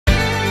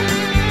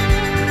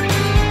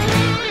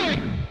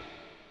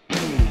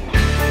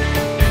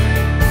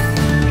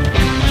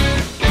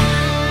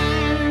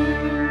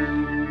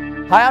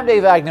Hi, I'm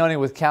Dave Agnoni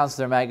with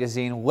Counselor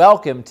Magazine.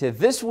 Welcome to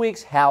this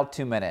week's How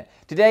To Minute.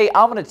 Today,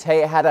 I'm going to tell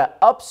you how to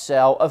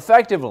upsell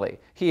effectively.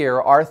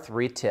 Here are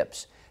 3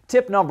 tips.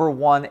 Tip number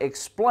 1,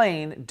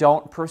 explain,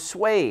 don't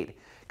persuade.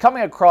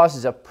 Coming across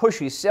as a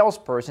pushy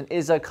salesperson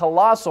is a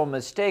colossal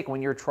mistake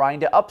when you're trying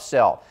to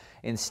upsell.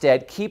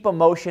 Instead, keep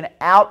emotion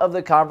out of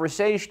the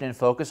conversation and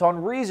focus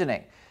on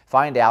reasoning.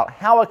 Find out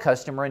how a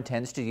customer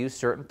intends to use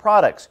certain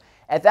products.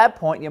 At that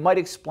point, you might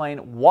explain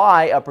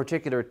why a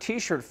particular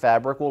t-shirt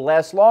fabric will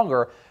last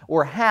longer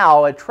or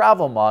how a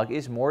travel mug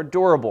is more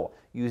durable.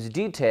 Use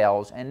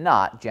details and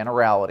not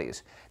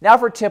generalities. Now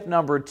for tip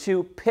number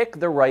 2, pick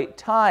the right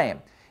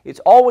time.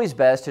 It's always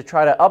best to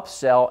try to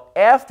upsell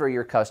after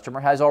your customer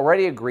has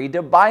already agreed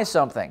to buy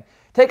something.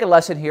 Take a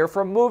lesson here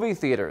from movie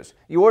theaters.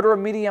 You order a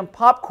medium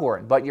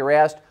popcorn, but you're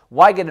asked,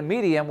 why get a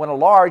medium when a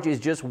large is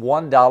just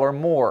 $1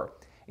 more?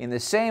 In the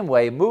same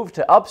way, move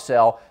to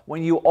upsell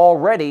when you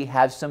already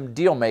have some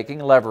deal-making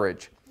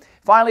leverage.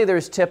 Finally,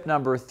 there's tip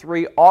number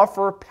 3,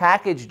 offer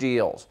package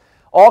deals.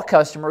 All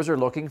customers are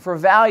looking for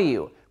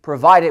value.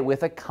 Provide it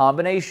with a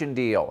combination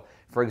deal.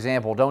 For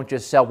example, don't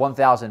just sell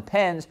 1,000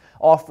 pens,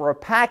 offer a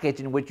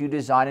package in which you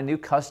design a new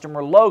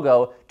customer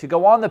logo to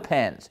go on the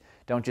pens.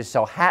 Don't just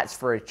sell hats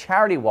for a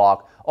charity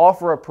walk,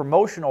 offer a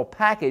promotional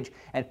package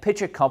and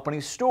pitch a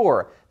company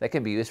store that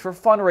can be used for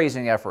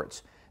fundraising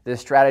efforts. This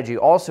strategy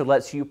also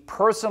lets you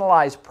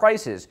personalize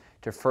prices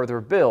to further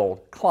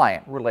build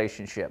client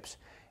relationships.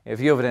 If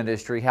you have an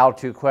industry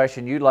how-to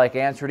question you'd like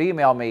answered,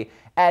 email me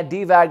at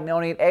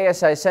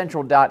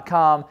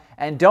dvagnoni@asicentral.com,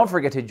 and don't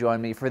forget to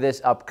join me for this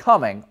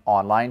upcoming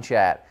online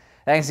chat.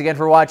 Thanks again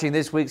for watching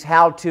this week's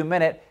How To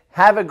Minute.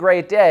 Have a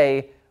great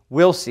day.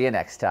 We'll see you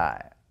next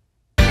time.